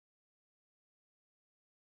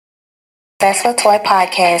Successful Toy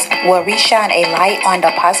Podcast, where we shine a light on the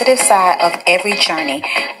positive side of every journey.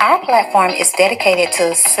 Our platform is dedicated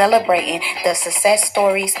to celebrating the success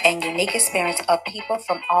stories and unique experience of people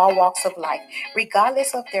from all walks of life,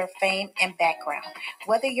 regardless of their fame and background.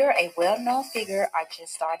 Whether you're a well-known figure or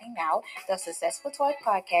just starting out, the Successful Toy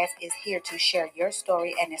Podcast is here to share your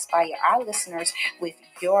story and inspire our listeners with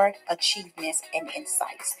your achievements and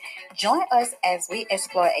insights. Join us as we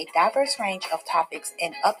explore a diverse range of topics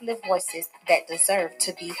and uplift voices that deserve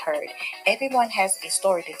to be heard. Everyone has a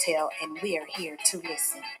story to tell, and we are here to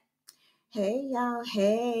listen. Hey y'all,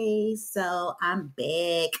 hey. So I'm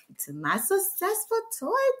back to my Successful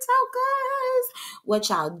Toy Talkers. What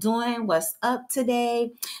y'all doing? What's up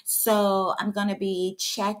today? So I'm going to be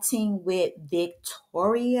chatting with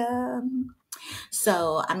Victoria.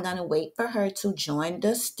 So I'm going to wait for her to join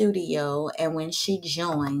the studio. And when she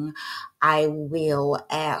joins, I will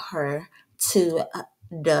add her to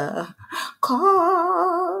the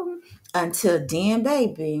call. Until then,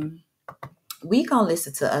 baby, we gonna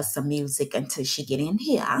listen to us some music until she get in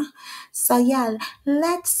here. So yeah,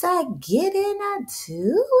 let's get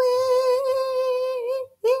into it.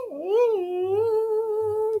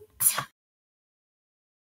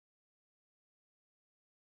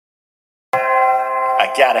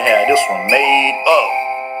 I gotta have this one made up.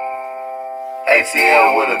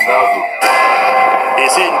 ATL with another.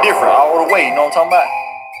 It's hitting different all the way, you know what I'm talking about?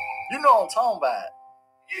 You know what I'm talking about.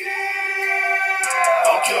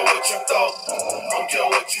 Don't care what you thought, don't care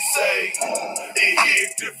what you say. It hit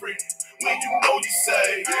different when you know you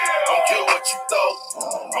say. Don't care what you thought,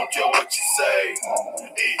 don't care what you say.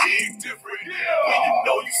 It hit different when you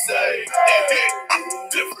know you say. It hit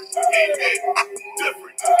different, it hit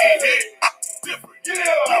different, it hit different,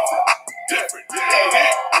 different, it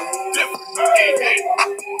hit different, it hit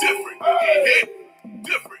different, it hit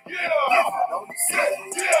different.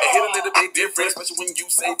 It hit a little bit different, especially when you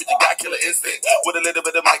say, but you got killer instinct. With a little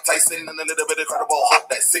bit of Mike Tyson and a little bit of Incredible Hulk,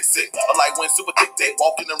 that 6'6". Or like when Super Thick Dick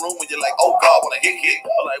walk in the room and you're like, oh God, when I hit.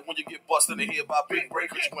 Or like when you get busted in the head by big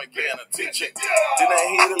breakers, you ain't paying attention. Then I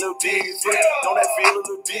hit a little different, don't that feel a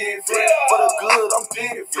little different? For the good, I'm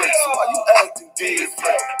different. So why you acting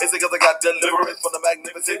different? It's because I got deliverance from the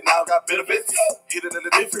magnificent, now I got benefits. Hit a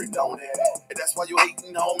little different, don't it? And that's why you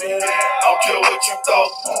hating, homie. I don't care what you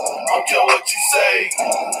thought, I don't care what you say.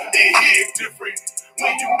 It hit different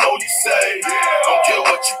when you know you say. Don't care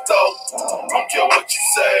what you thought, don't care what you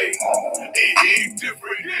say. It hit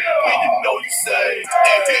different when you know you say.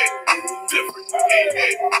 It hit different, it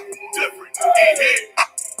hit different, it hit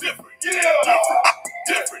different,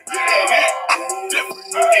 different, it hit different,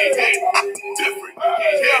 it hit different,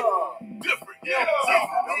 it hit different.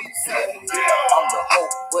 I'm the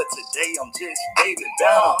hope, but today I'm just David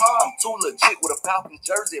Banner. I'm too legit with a Falcons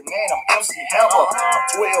jersey, man, I'm MC Hammer.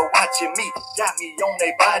 12 watching me, got me on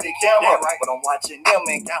they body camera. But I'm watching them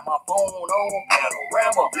and got my phone on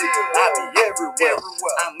panorama. I be everywhere,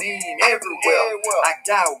 I mean everywhere. I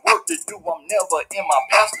got work to do, I'm never in my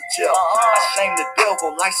pastor chair. I shame the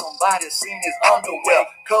devil like somebody seen his underwear.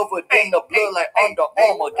 Covered in the blood like Under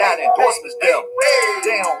Armour, got endorsements there.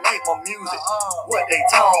 They don't like my music, what they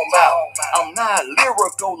talking about? I'm not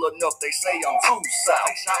lyrical enough, they say I'm too south.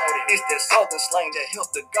 It's that southern slang that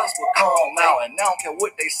helped the gospel come out. And I don't care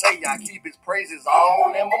what they say, I keep his praises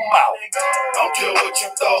all in my mouth. Don't care what you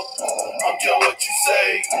thought, don't care what you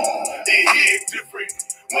say. It hit different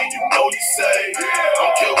when you know you say.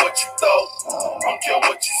 Don't care what you thought, don't care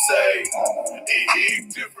what you say. It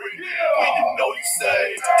hit different when you know you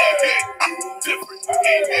say. It hit different,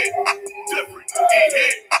 it hit different, it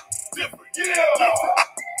hit different,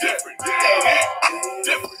 different, it hit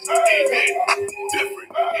different, it hit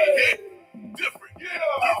different, it hit different,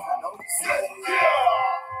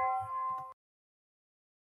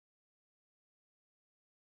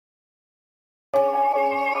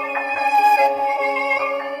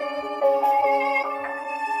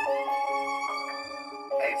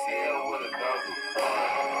 ATL with another.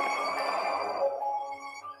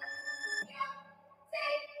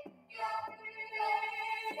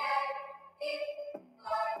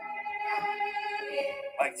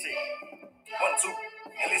 Mike T. 1, 2,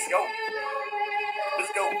 and let's go.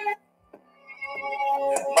 Let's go.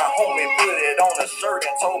 My homie put it on a shirt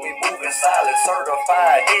and told me moving silent.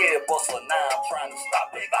 Certified head buster, now I'm trying to stop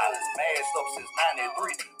the violence. Mashed up since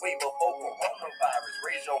 93, way before coronavirus.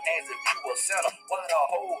 Raise your hands if you a sinner. Why the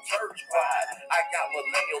whole church quiet? I got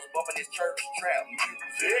millennials bumping this church trap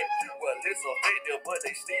music. Well, it's effective, but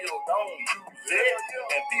they still don't use it.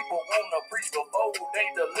 And people wanna preach before they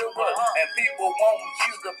deliver. And people want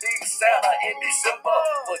Jesus to be Santa in December.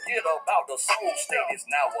 Forget about the soul state, it's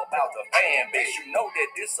now about the fan base. You know that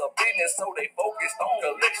this a business, so they focused on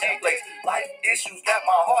collection plates. Life issues got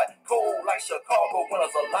my heart cold like Chicago when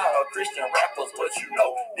there's a lot of Christian rappers, but you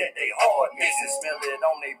know that they hard mixes. Smell it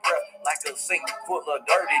on their breath like a sink full of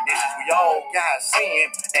dirty dishes. We all got sin,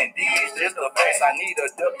 and these just the facts. I need a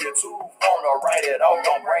W-2 form to write it off,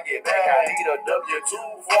 don't bring it back. I need a W-2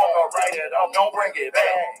 form to write it off, don't bring it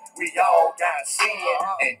back. We all got sin,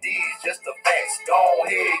 and these just the facts. Go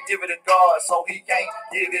ahead, give it to God so he can't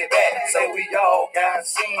give it back. Say we all got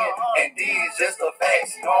sin, and these just the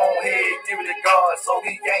facts. Go ahead, give it to God so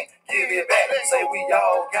he can't give it back. Say we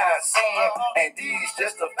all got sin, and these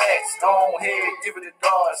just the facts. Go ahead, give it to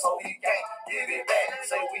God so he can't give it back.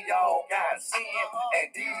 Say we all got sin, and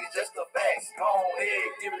these just the facts. Go ahead,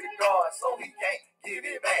 give it to God so he can't give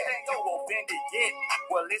it back. You offended yet?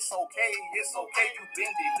 Well, it's okay, you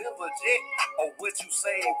been delivered yet? Or what you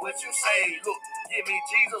say, look, give me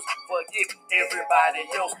Jesus, forget everybody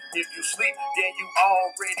else. If you sleep, then you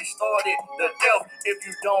already started the death. If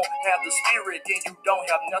you don't have the spirit, then you don't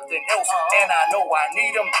have nothing else. And I know I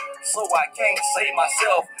need him, so I can't save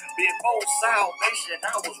myself. Before salvation,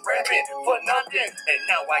 I was rapping for nothing. And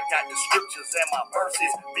now I got the scriptures and my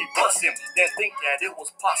verses be busting. Then think that it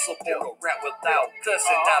was possible to rap without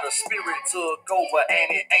cussing. Now the spirit took over and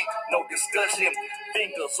it ain't no discussion.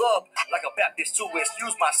 Fingers up like a Baptist to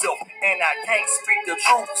excuse myself. And I can't speak the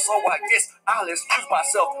truth, so I guess I'll excuse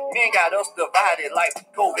myself. Men got us divided like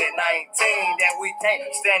COVID-19. That we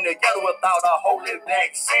can't stand together without a holy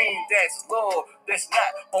vaccine. That's love, that's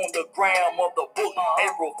not on the gram of the book.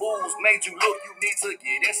 April Fools made you look, you need to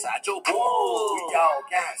get inside your book. We all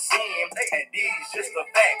got sin, and these just the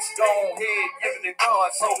facts. Go ahead, give it to God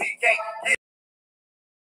so he can't get.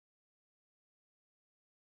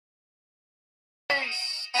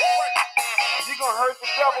 You gonna hurt the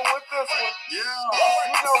devil with this one. Yeah.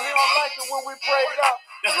 You know he don't like it when we prayed up.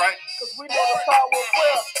 That's right. Cause we know the power of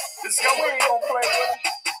prayer. Let's So we go. ain't gonna play with it.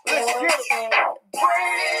 Let's get it.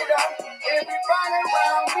 Prayed up. Everybody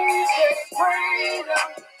around me say prayed up.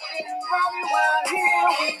 Everybody around here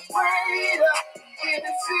we prayed up. In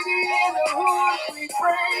the city, in the hood, we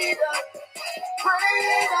prayed up.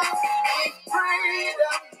 Prayed up. We prayed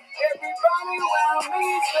up. Everybody around me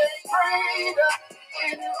say prayed up.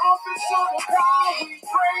 In the office or the car, we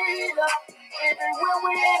prayed up. Everywhere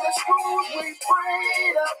we in the schools, we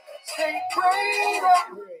prayed up. Say prayed up.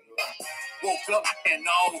 Woke up and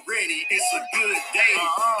already it's a good day.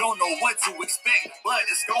 Don't know what to expect, but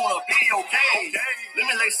it's gonna be okay. Let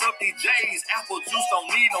me lace up these J's. Apple juice don't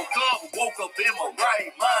need no cup. Woke up in my right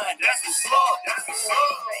mind. That's what's up.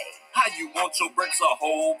 How you want your breaks? A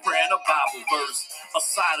whole prayer and a Bible verse. A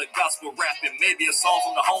side of gospel rapping, maybe a song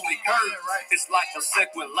from the homie Kurt. It's like a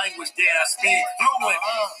second language that I speak fluent.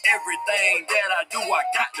 Everything that I do, I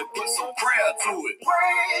got to put some prayer to it.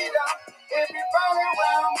 Prayed up. Everybody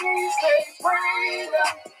around me say prayed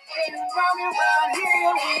up. Everybody around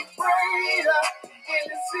here we prayed up. In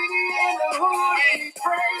the city, in the hood, we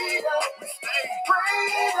prayed up.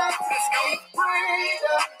 Prayed up. Let's go. Prayed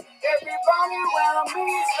up. Everybody around me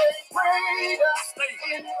say prayed up.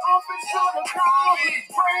 In the office or the car, we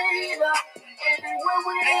prayed up. Everywhere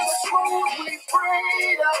we in the schools, we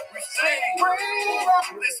prayed up. Say prayed up.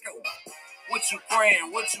 Let's go. What you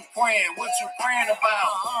praying? What you praying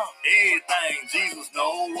about? Everything. Jesus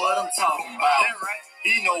know what I'm talking about.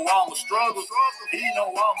 He know all my struggles. He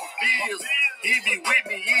know all my fears. He be with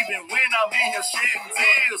me even when I'm in here shedding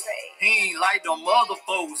tears. He ain't like them other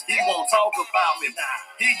folks. He won't talk about me.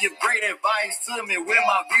 He give great advice to me when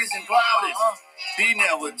my vision clouded. He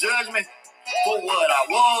never judged me for what I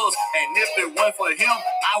was. And if it weren't for him,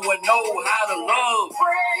 I would know how to love.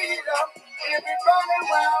 Prayed up. Everybody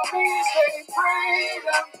around me say prayed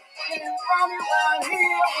up. Everybody around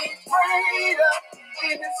here we prayed up.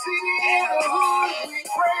 In the city, in the hood, we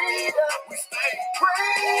prayed up. We stay.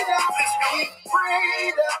 Prayed up. We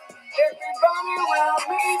prayed up. Everybody around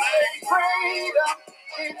me say prayed up.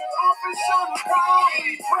 In the office or the car,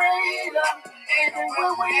 we prayed up.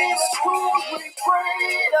 Everywhere we in the schools, we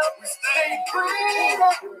prayed up. We stay prayed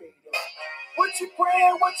up. What you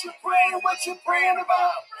praying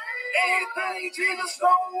about? Anything, Jesus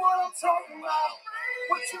know what I'm talking about.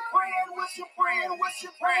 What you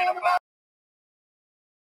praying about?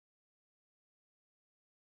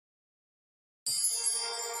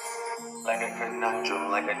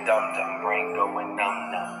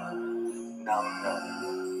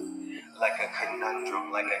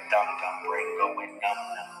 like a dum-dum brain going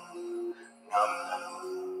numb. I'm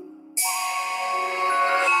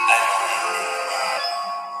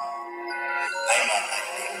a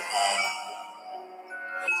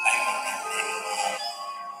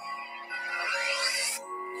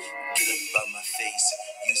get up out my face,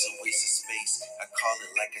 use a waste of space. I call it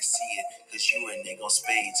like I see it, cause you a nigga on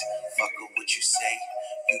spades. Fuck up what you say,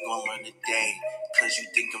 you gon' learn today. Cause you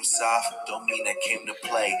think I'm soft, don't mean I came to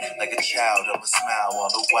play. Like a child, I'ma smile all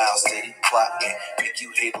the while steady plotting. Make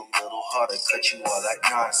you hate a little harder, cut you all that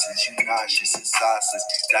nonsense. You nauseous and sauceless,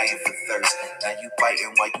 dying for thirst. Now you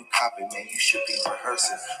biting while you copping, man, you should be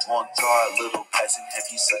rehearsing. On guard, little peasant, have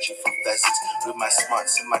you searching for pheasants? With my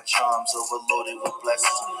smarts and my charms overloaded with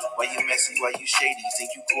blessings. Why you messy, why you shady?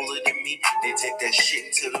 Think you cooler than me? They take that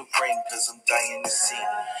shit to the ring, cause I'm dying to see.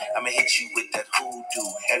 I'ma hit you with that hoodoo,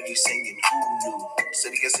 have you singing who knew?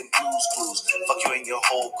 Said he got some blues clues, fuck you and your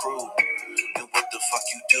whole crew. Then what the fuck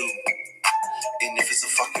you do? And if it's a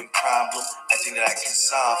fucking problem, I think that I can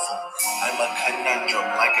solve them. I'm a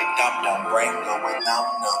conundrum, like a dum-dum, brain going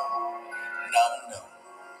numb.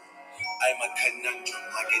 I'm a conundrum,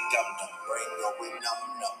 like a dum-dum, brain going numb.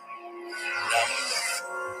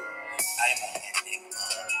 I'm a enigma,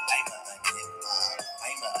 I'm a enigma,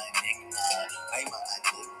 I'm a enigma, I'm a enigma,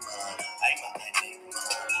 I'm a enigma, I'm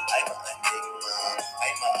a enigma,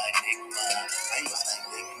 I'm a enigma, I'm a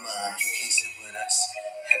enigma. You can't sit with us,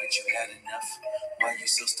 haven't you had enough? Why you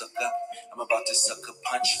so stuck up? I'm about to suck a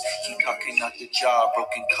punch. Keep talking out the jar,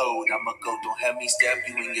 broken code. I'ma go, don't have me stab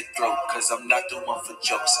you in your throat. Cause I'm not the one for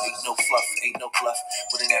jokes. Ain't no fluff, ain't no bluff.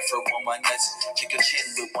 With an afro on my nuts. Check your chin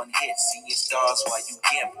with one hit. See your stars while you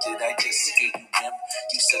gimp. Did I just hear you wimp?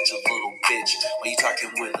 You such a little bitch. When you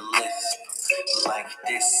talking with a lisp like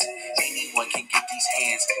this, anyone can get these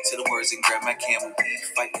hands to the words and grab my can. We be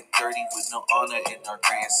fighting dirty with no honor in our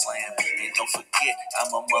grand slam. And don't forget,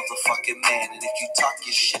 I'm a motherfucking man. And if you talk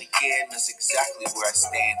your shit again, that's exactly where I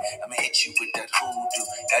stand. I'ma hit you with that hoodoo,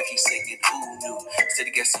 have you singing who knew? Instead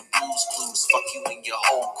of get some blues clues, fuck you and your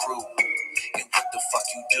whole crew. And what the fuck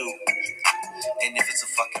you do? And if it's a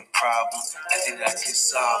fucking problem, I think that I can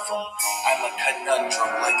solve them. I'm a conundrum,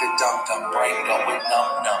 like a dum-dum, brain going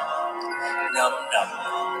numb.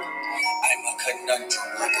 I'm a conundrum,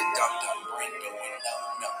 like a dum-dum, brain going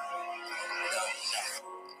numb.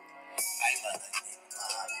 I'm a enigma,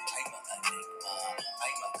 I'm a enigma,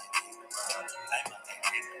 I'm a enigma, I'm a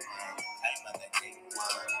enigma, I'm a enigma,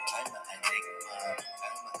 I'm a enigma,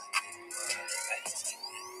 I'm a enigma.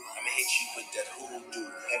 I'ma hit you with that hoodoo,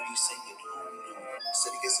 have you singing hoodoo?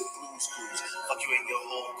 Said he gets some blues clues, fuck you and your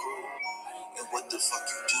whole crew. And what the fuck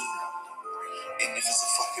you do? And if it's a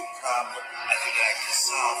fucking problem, I think I can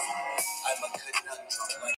solve them. I'm a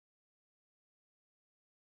conundrum, like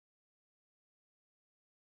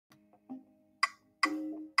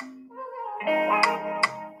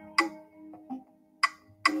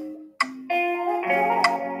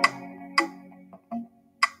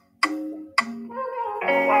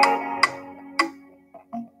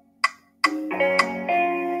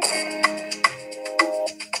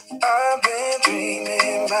I've been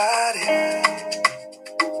dreaming about it,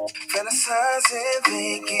 fantasizing,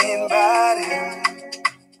 thinking about it.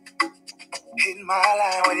 Hitting my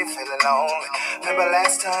line when you're feeling lonely. Remember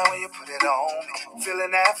last time when you put it on me?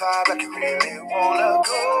 Feeling that vibe like you really wanna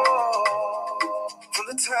go. From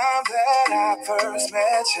the time that I first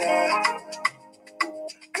met you,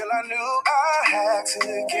 girl, I knew I had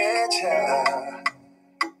to get you.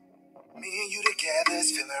 Me and you together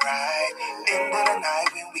is feeling right. End of the night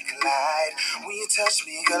when we collide. When you touch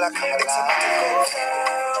me, girl, I come alive. It's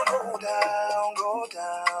about to go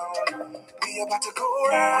down. We about to go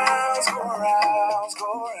rounds,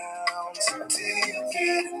 till you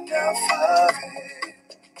get enough of it.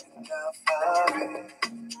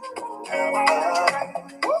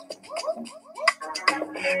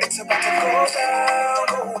 It's about to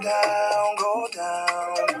go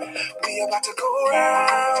down. We about to go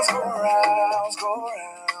rounds,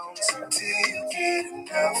 till you get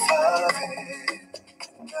enough of it.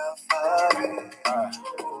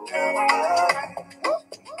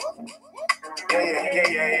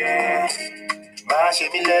 Yeah. Mash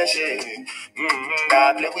me leshe.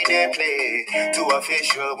 I play with they play. Too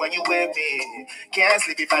official when you with me. Can't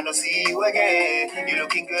sleep if I don't see you again. You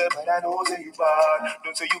looking good, but I know say you bad.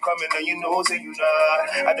 Don't say you coming and you know say you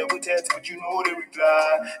not. I double text, but you know the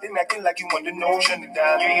reply. Then acting like you want the notion to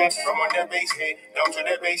die. Yeah, from on that basement down to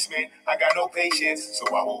that basement. I got no patience, so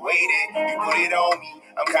I will wait it. You put it on me.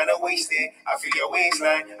 I'm kinda wasted. I feel your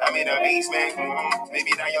waistline. I'm in a basement.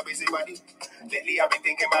 Maybe now you're busy, buddy. Lately I've been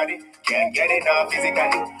thinking about it. Can't get enough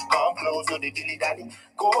physically. Come close to the dilly dally.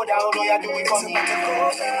 Go down, oh yeah, do it for me.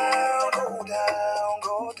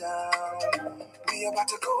 We about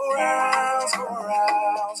to go rounds, go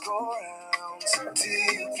rounds, go rounds, till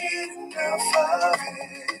you get enough of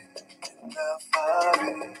it, enough of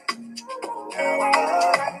it, enough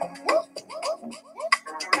of it.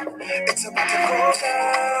 It's about to go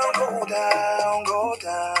down, go down, go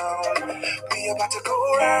down. We about to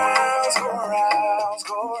go rounds, go rounds,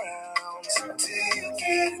 go rounds, till you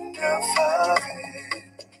get enough of it,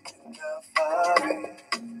 enough of it,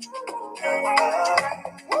 enough of it.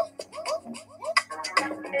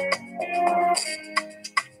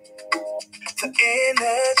 The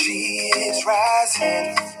energy is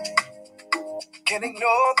rising. Can't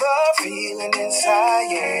ignore the feeling inside,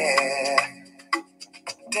 yeah.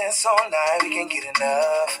 Dance all night, we can't get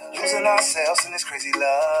enough. Losing ourselves in this crazy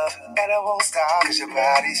love. And I won't stop, cause your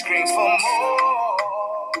body screams for more.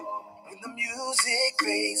 When the music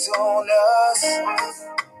fades on us,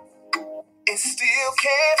 it still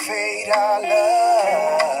can't fade our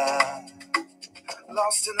love.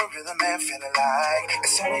 Lost in the rhythm and feeling like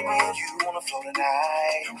it's only me and you on the floor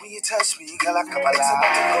tonight. When you touch me, girl, I come alive. It's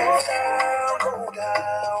about to go down, go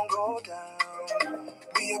down, go down.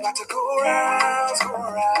 We about to go rounds, go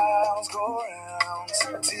rounds, go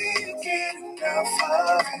rounds, till you get enough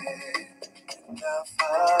of it, enough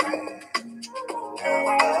of it,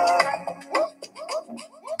 enough of it.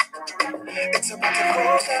 It's about to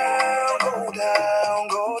go down, go down,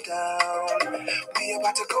 go down. We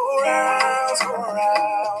about to go rounds, go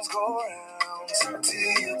rounds, go rounds, till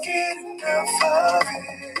you get enough of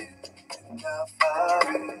it, enough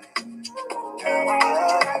of it, enough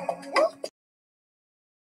of it.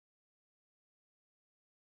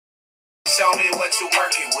 Show me what you're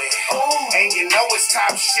working with. Ooh. And you know it's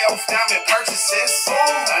top shelf diamond purchases.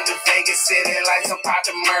 Ooh. Under Vegas City like some pot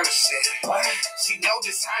to murder shit. What? She know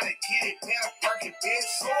just how to get it, better working, bitch.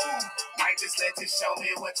 Ooh. Might just let you show me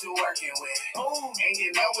what you're working with. Ooh. And you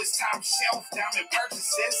know it's top shelf diamond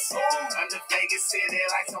purchases. Ooh. Under Vegas City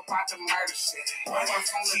like some pot to murder shit. What?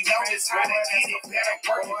 She know just how to get it, better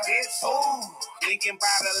working, bitch. Ooh. Thinking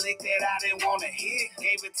about a lick that I didn't want to hit.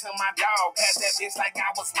 Gave it to my dog, passed that bitch like I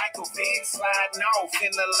was Michael Vick. Sliding off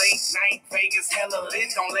in the late night, Vegas hella lit.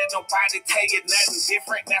 Don't let nobody tell you nothing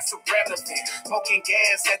different, that's irrelevant. Smoking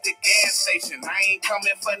gas at the gas station. I ain't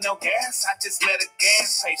coming for no gas, I just met a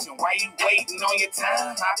gas patient. Why you waiting on your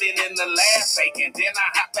time? I been in the lab baking. Then I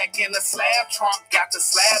hop back in the slab trunk, got the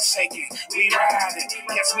slab shaking. We riding,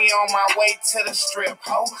 catch me on my way to the strip,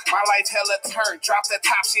 ho. My life hella turned, drop the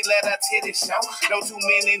top, she let her titties show. No too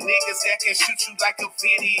many niggas that can shoot you like a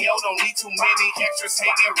video. Don't need too many extras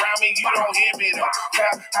hanging around me, you don't hear me though.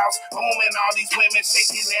 Trap house booming, all these women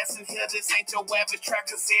shaking ass in here. This ain't your average track,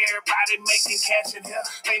 cause everybody making cash in here.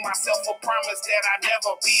 Made myself a promise that I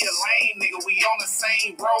never be a lame nigga. We on the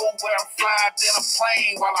same road where I'm flying in a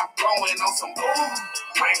plane while I'm blowing on some ooh.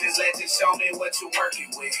 Might just let you show me what you're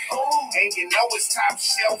working with. Ooh. And you know it's top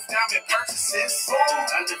shelf diamond purchases.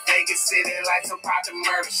 Ooh. Under Vegas City like some pot to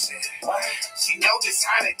murder shit. What? She know just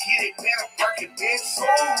how to get it, better working, bitch.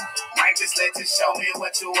 Ooh. Might just let you show me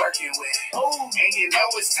what you're working with. Ooh. And you know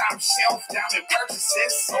it's top shelf diamond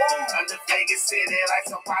purchases. Ooh. Under Vegas City like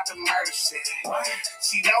some pot to murder shit. What?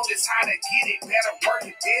 She know just how to get it, better work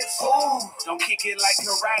it, bitch. Ooh. Don't kick it like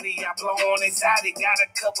karate, I blow on exotic. Got a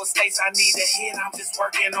couple states I need to hit, I'm just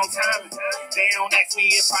working on timing. They don't ask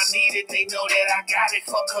me if I need it, they know that I got it.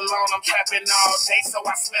 Fuck cologne, I'm trapping all day, so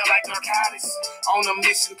I smell like narcotics. On a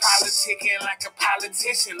mission, politicking like a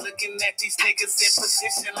politician. Looking at these niggas in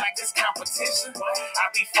position like it's competition. I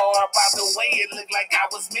be far about the way it looked like I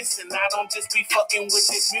was missing. I don't just be fucking with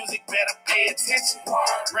this music, better pay attention.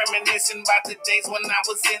 Reminiscing about the days when I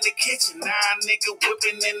was in the kitchen. Now a nigga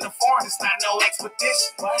whipping in the farm, it's not no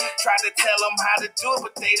expedition. Tried to tell them how to do it,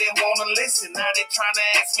 but they didn't want to listen. Now they trying to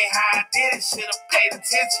ask me how I did it, should've paid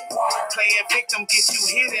attention. Playing victim get you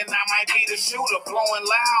hit and I might be the shooter. Blowing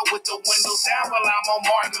loud with the windows down while I'm on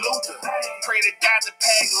Martin Luther. Pray to God to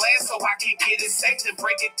peg land so I can get it safe and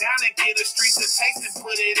break it down and get the streets to taste and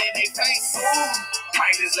put it in their face.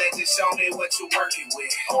 Might just let you show me what you're working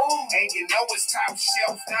with. And you know it's top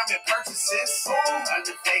shelf diamond purchases.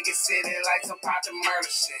 Under Vegas City like some pot to murder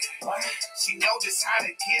shit. She know just how to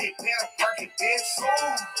get it, better work it, bitch.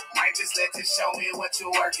 Might just let you show me what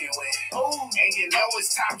you're working with. And you know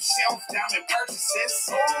it's top shelf diamond purchases.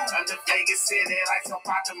 Under Vegas City like some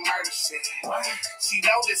pot to murder shit. She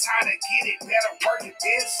know just how to get it, better work it,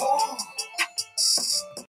 bitch.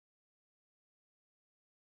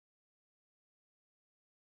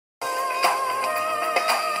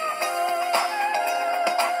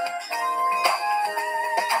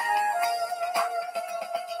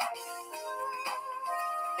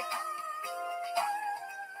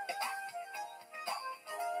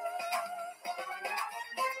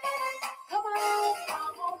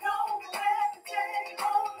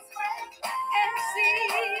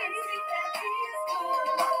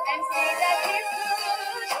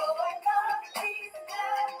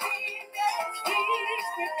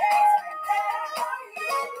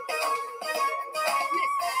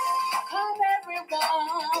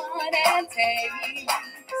 taste.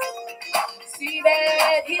 See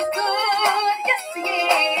that he's good, yes he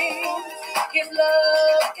is. His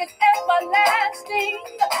love is everlasting,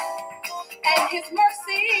 and his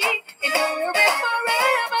mercy endureth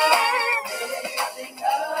forever.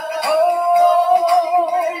 Oh,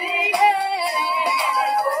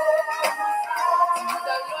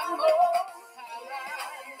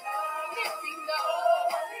 lifting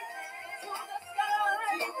up to the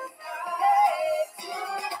sky.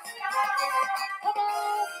 Come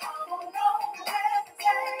on,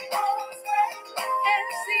 and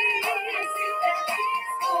see that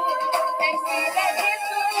he's good, and see that he's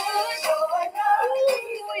good.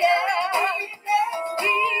 Ooh, yeah,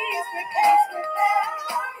 he's lifting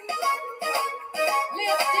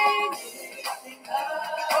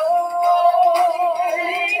up. Oh,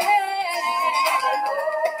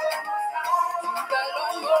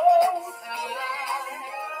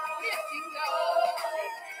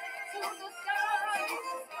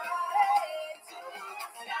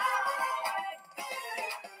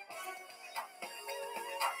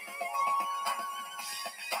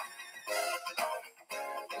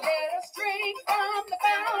 let us drink from the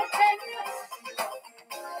fountain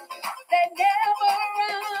that never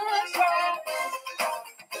runs dry.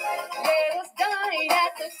 Let us dine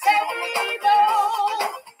at the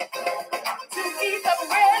table to eat the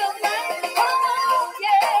bread of life. Oh,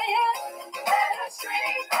 yeah. Let us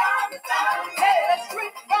drink from the fountain. Let us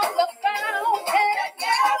drink from the fountain that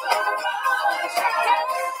never runs dry.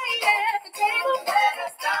 Dine at the table. Let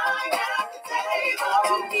us dine at the table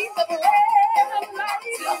to eat the bread of life.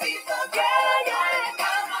 To eat the bread of life.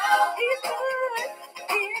 Come on. He's good.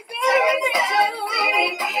 He's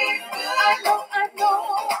very good. I know.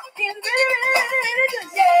 He's very good.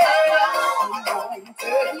 Yeah.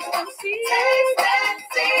 Taste and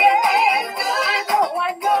see.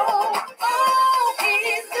 I know. Oh,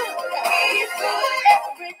 he's good. He's good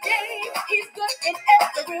every day. He's good in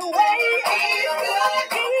every way. He's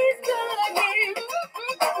good.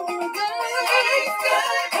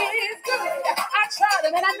 He's good. I tried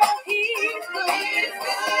him and I know he's good.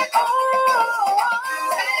 Oh,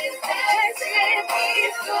 taste it.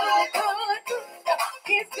 He's good.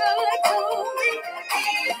 He's good to me.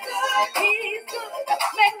 He's good.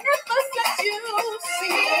 Magnificent you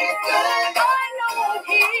see. I know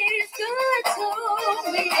he's good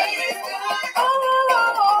to me. Oh,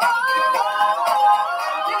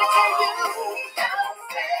 let me tell you.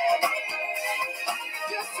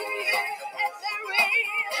 You see it and there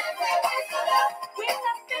is. When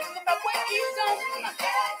I think about what he's done,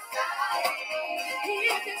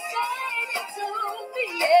 he's exciting to me.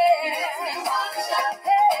 Yeah.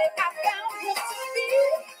 Hey, I found him to be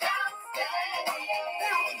outstanding.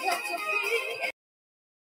 Found him to be.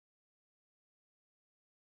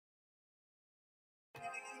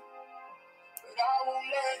 But I won't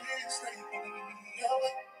let it stay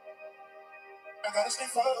away. I gotta stay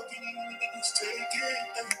focused, take it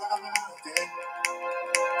day by day.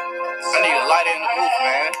 I need a light in the booth,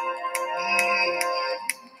 man.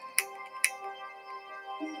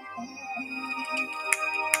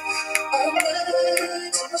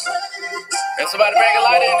 And somebody bring a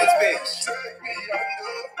light in this bitch.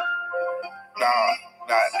 Nah,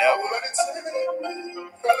 never.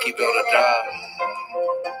 Keep it on the job.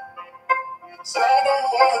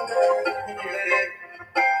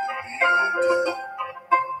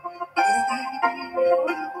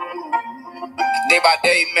 Day by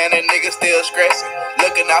day, man, a nigga still stressing.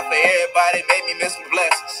 Looking out for everybody, made me miss my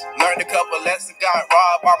blessings. Learned a couple lessons, got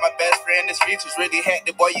robbed by my best friend. The streets was really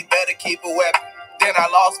hectic, boy, you better keep a weapon. Then I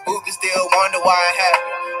lost booty, still wonder why it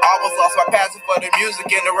happened. Almost lost my passion for the music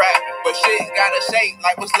and the rapping. But shit gotta shake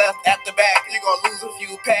like what's left after back. You gon' lose a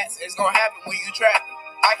few pats, it's gon' happen when you trapping.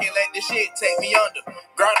 I can't let this shit take me under.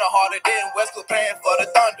 Grinding harder than Westwood playing for the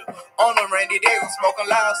Thunder. On a rainy day, I'm smoking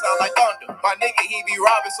loud, sound like thunder. My nigga, he be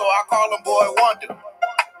robbing, so I call him Boy Wonder.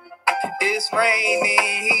 It's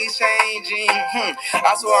raining, he's changing.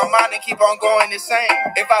 I swear I'm out and keep on going the same.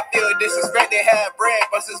 If I feel disrespected, have bread,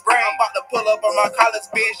 bust his brain. I'm about to pull up on my college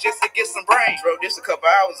bench just to get some brain. Wrote this a couple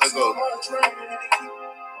hours ago.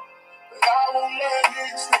 I won't let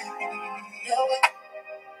it stay away.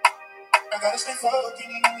 I gotta stay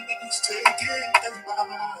focused, take it day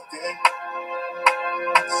by day.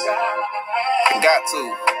 Got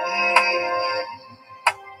to.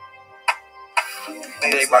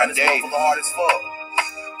 Day by day. Hard as fuck.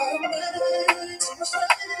 I made some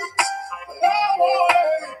mistakes, but I won't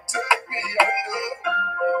let it take me under.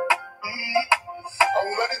 I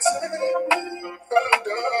won't let it take me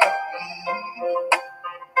under.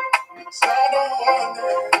 So I don't want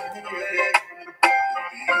it.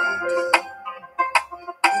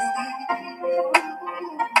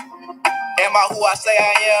 I who I say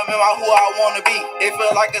I am? Am I who I wanna be? It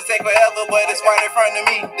feel like it's take forever, but it's right in front of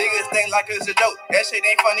me. Niggas think like it's a joke. That shit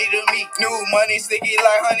ain't funny to me. New money sticky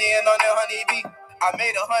like honey and on that honey bee. I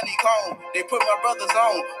made a honeycomb, they put my brothers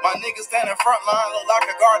on. My niggas standing front line, look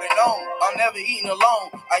like a garden gnome. I'm never eating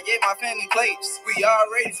alone, I gave my family plates. We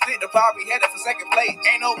already split the pie, we headed for second place.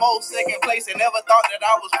 Ain't no more second place, and never thought that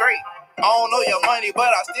I was great. I don't know your money,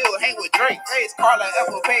 but I still hang with Drake. Grace, Carla,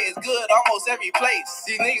 Apple Pay is good almost every place.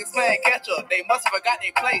 These niggas playing catch up, they must have forgot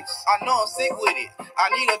their place. I know I'm sick with it, I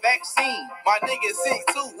need a vaccine. My niggas sick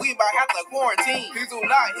too, we might have to quarantine. Please do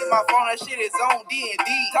not hit my phone, that shit is on D&D.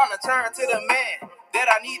 Time to turn to the man that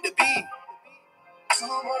I need to be.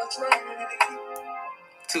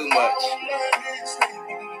 Too much.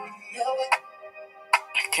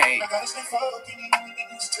 Can't.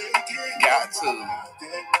 Got to.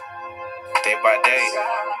 Day by day.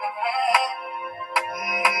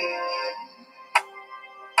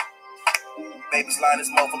 Baby slide this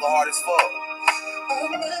motherfucker hard as fuck.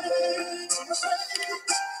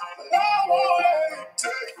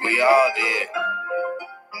 We all did.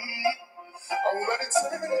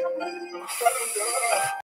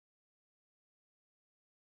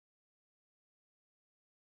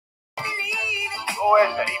 Go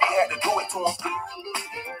ahead, baby, had to do it to him.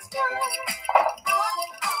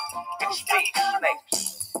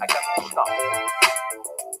 I got to stop.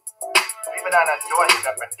 Even on a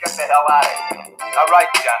doorstep and get the hell out of here. All right,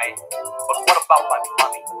 Johnny, but what about my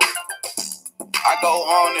money? I go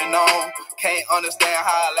on and on, can't understand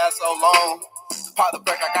how I last so long. Pop the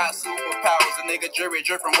break, I got superpowers. A nigga jury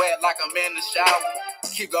dripping wet like I'm in the shower.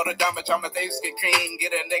 Keep go to dumb bitch, I'ma things get clean.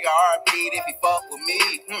 Get a nigga RP if he fuck with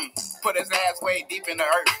me. Put his ass way deep in the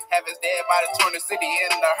earth. Have his dead body torn the city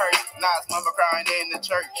in the hearse. Now his mama crying in the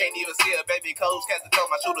church. Can't even see a baby coach. Cause the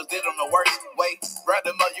my shooters did him the worst. Wait,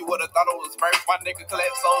 rather mug you would've thought it was first. My nigga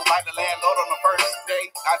collect souls like the landlord on the first day.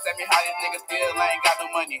 I tell me how these niggas still ain't got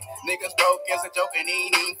no money. Niggas broke is a joke and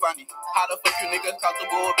he ain't even funny. How the fuck you niggas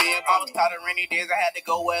comfortable being I was tired of rainy days, I had to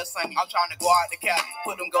go where it's sunny. I'm trying to go out to Cali.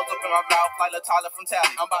 Put them goats up in my mouth like LaTyler from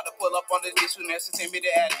Tally. I'm about to pull up on this bitch who next to me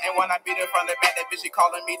to add it. And when I beat her from the back, that bitch she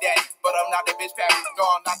calling me daddy. But I'm not the bitch pappy. No,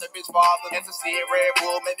 I'm not the bitch father. And to see it Red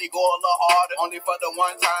Bull, maybe go a little harder. Only for the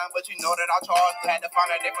one time, but you know that I charged. Had to find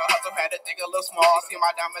a different hustle, had to think a little small. See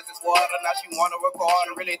my diamonds is water, now she wanna record.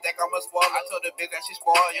 I really think I'm a spoiler. I told the bitch that she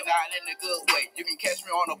spoiled. You're not in a good way. You can catch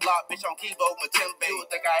me on the block, bitch on keyboard with Timbe. You would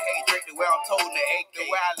think I hate Drake the way I'm told in the AK. The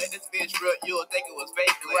way I let this bitch rip, you would think it was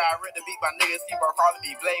fake. The way I read the beat, my niggas keep on calling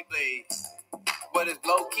me Blade Blade. But it's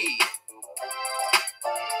low key.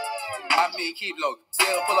 I mean, keep low.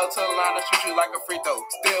 Still pull up to the line to shoot you like a free throw.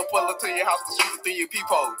 Still pull up to your house to shoot you through your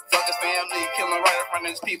peephole. Fuck his family, killing right in front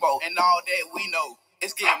of his people. And all that we know,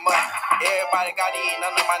 it's getting money. Everybody got to eat,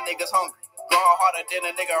 none of my niggas hungry. Going harder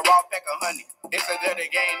than a nigga raw pack of honey. It's a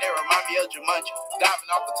dirty game that remind me of Jumanji.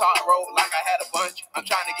 Diving off the top rope like I had a bunch. I'm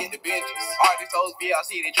trying to get the bitches. All these hoes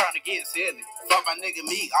VLC, they trying to get silly. Fuck my nigga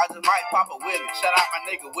me, I just might pop a Willie. Shout out my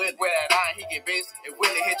nigga Willie. Where that line, he get busy. If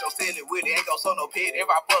Willie hit your silly Willie, ain't gon' show no pity.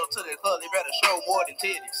 If I pull up to the club, they better show more than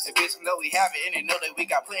titties. The bitches know we have it and they know that we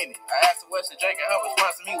got plenty. I asked her what's the drink and her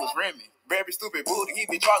response to me was Remy. Very stupid booty, he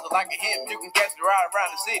be charged like a hit. You can catch me right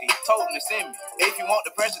around the city, told him to send me. If you want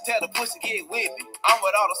the pressure, tell the pussy get with me. I'm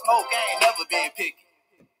with all the smoke, I ain't never been picky.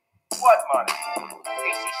 What money?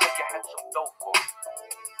 AC said you had some dope for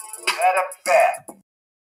me. That a fact.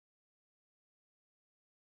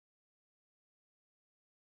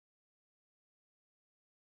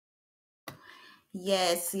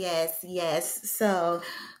 Yes, yes, yes. So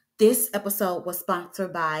this episode was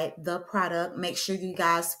sponsored by The Product. Make sure you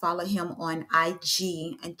guys follow him on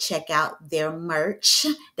IG and check out their merch.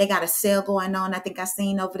 They got a sale going on, I think I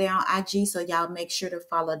seen over there on IG. So y'all make sure to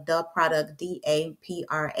follow The Product,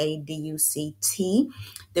 DAPRADUCT.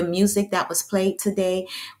 The music that was played today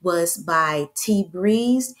was by T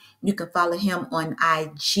Breeze. You can follow him on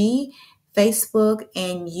IG, Facebook,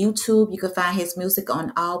 and YouTube. You can find his music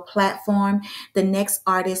on all platforms. The next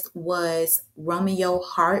artist was Romeo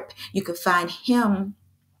Harp. You can find him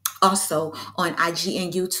also on IG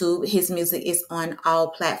and YouTube. His music is on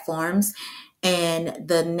all platforms. And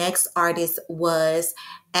the next artist was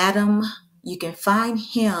Adam. You can find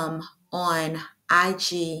him on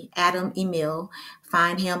IG, Adam Emil.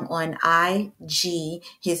 Find him on IG.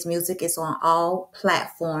 His music is on all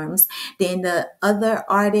platforms. Then the other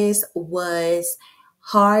artist was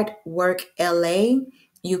Hard Work LA.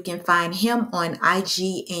 You can find him on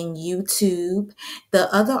IG and YouTube. The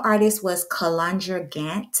other artist was Kalandra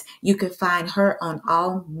Gant. You can find her on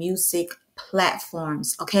all music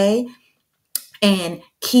platforms, okay? And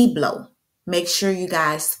Keyblow. Make sure you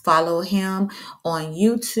guys follow him on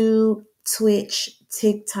YouTube, Twitch,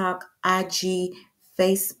 TikTok, IG,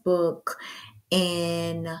 Facebook,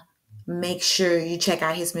 and make sure you check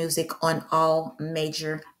out his music on all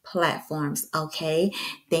major platforms. Okay,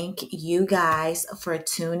 thank you guys for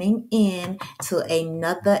tuning in to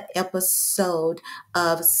another episode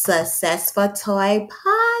of Successful Toy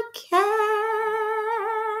Podcast.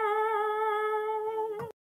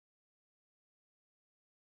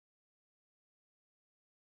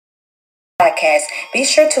 Podcast. Be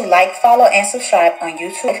sure to like, follow, and subscribe on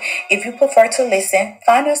YouTube. If you prefer to listen,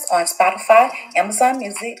 find us on Spotify, Amazon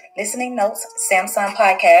Music, Listening Notes, Samsung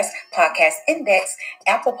Podcast, Podcast Index,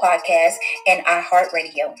 Apple Podcasts, and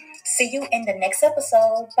iHeartRadio. See you in the next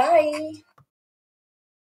episode. Bye.